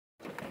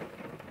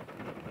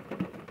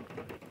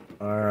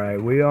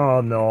Alright, we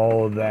all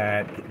know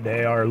that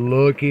they are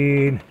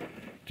looking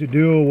to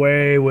do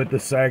away with the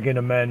Second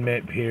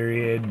Amendment,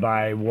 period,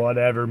 by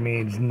whatever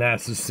means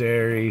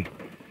necessary.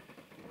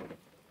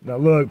 Now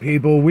look,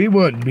 people, we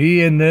wouldn't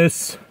be in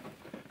this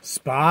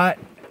spot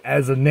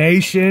as a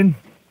nation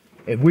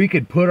if we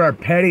could put our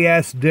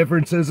petty-ass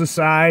differences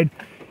aside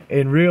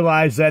and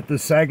realize that the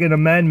Second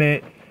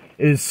Amendment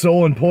is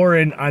so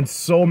important on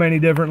so many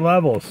different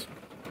levels.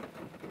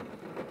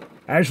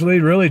 Actually,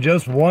 really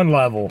just one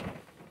level.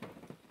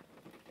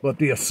 But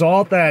the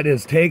assault that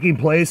is taking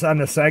place on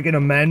the Second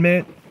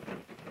Amendment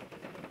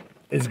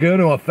is going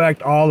to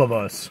affect all of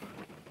us.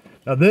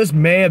 Now, this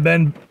may have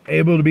been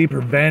able to be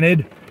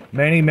prevented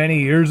many,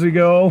 many years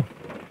ago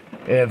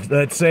if,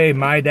 let's say,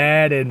 my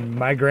dad and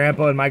my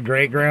grandpa and my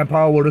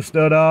great-grandpa would have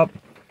stood up.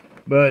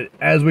 But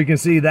as we can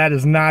see, that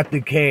is not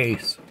the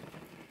case.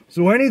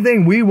 So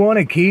anything we want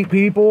to keep,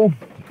 people,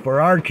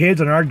 for our kids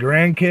and our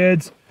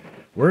grandkids,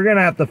 we're going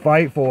to have to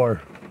fight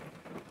for.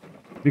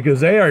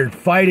 Because they are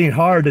fighting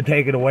hard to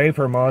take it away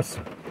from us.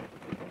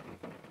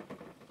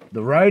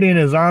 The writing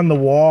is on the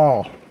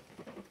wall.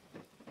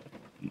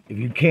 If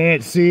you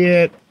can't see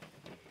it,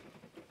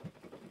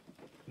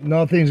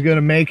 nothing's going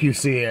to make you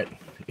see it.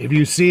 If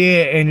you see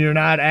it and you're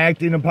not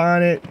acting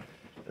upon it,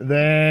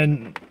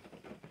 then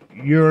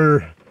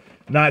you're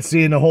not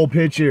seeing the whole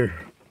picture.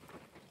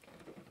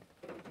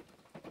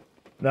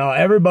 Now,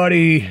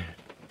 everybody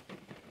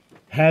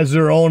has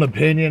their own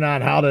opinion on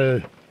how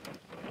to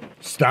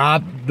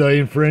stop the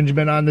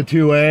infringement on the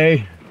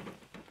 2A.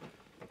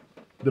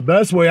 The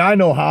best way I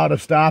know how to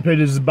stop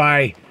it is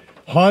by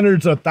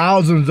hundreds of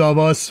thousands of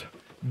us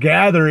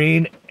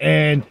gathering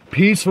and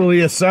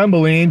peacefully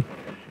assembling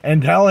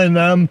and telling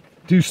them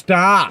to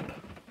stop.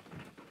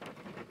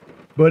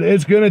 But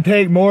it's going to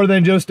take more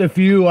than just a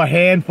few, a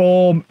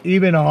handful,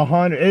 even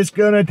 100. It's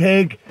going to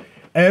take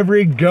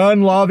every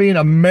gun-loving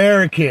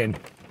American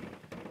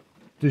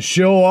to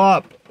show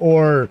up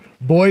or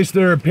voice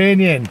their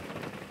opinion.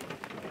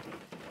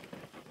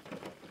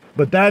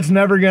 But that's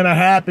never going to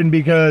happen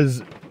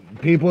because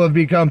people have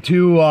become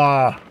too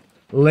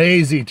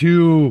lazy,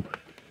 too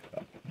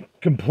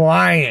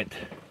compliant,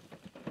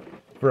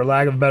 for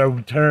lack of a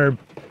better term.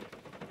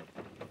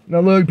 Now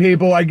look,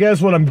 people, I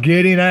guess what I'm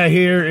getting at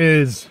here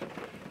is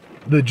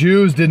the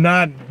Jews did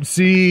not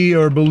see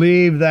or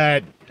believe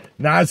that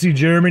Nazi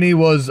Germany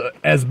was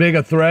as big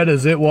a threat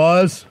as it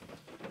was.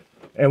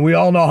 And we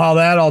all know how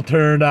that all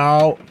turned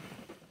out.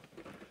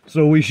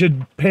 So we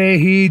should pay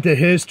heed to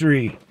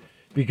history.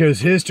 Because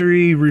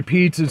history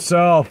repeats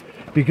itself,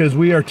 because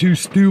we are too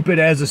stupid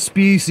as a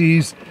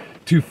species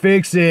to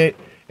fix it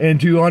and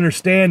to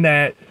understand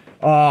that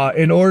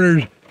in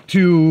order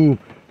to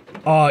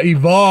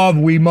evolve,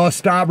 we must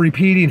stop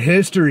repeating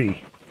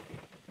history.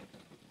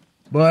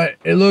 But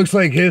it looks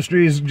like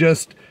history is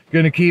just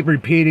going to keep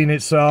repeating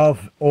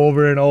itself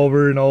over and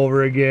over and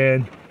over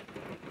again.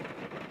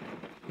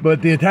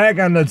 But the attack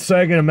on the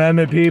Second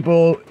Amendment,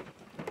 people,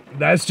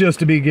 that's just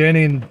the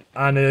beginning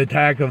on the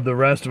attack of the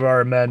rest of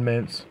our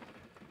amendments.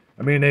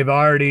 I mean, they've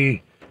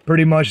already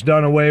pretty much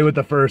done away with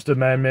the First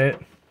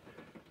Amendment.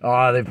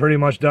 They've pretty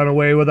much done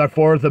away with our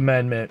Fourth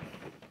Amendment.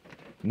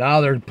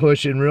 Now they're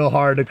pushing real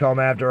hard to come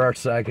after our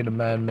Second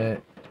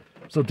Amendment.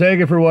 So take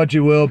it for what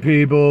you will,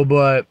 people,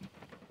 but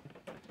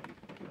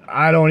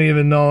I don't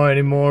even know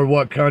anymore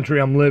what country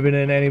I'm living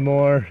in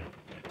anymore.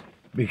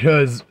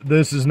 Because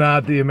this is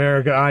not the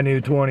America I knew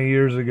 20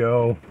 years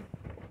ago.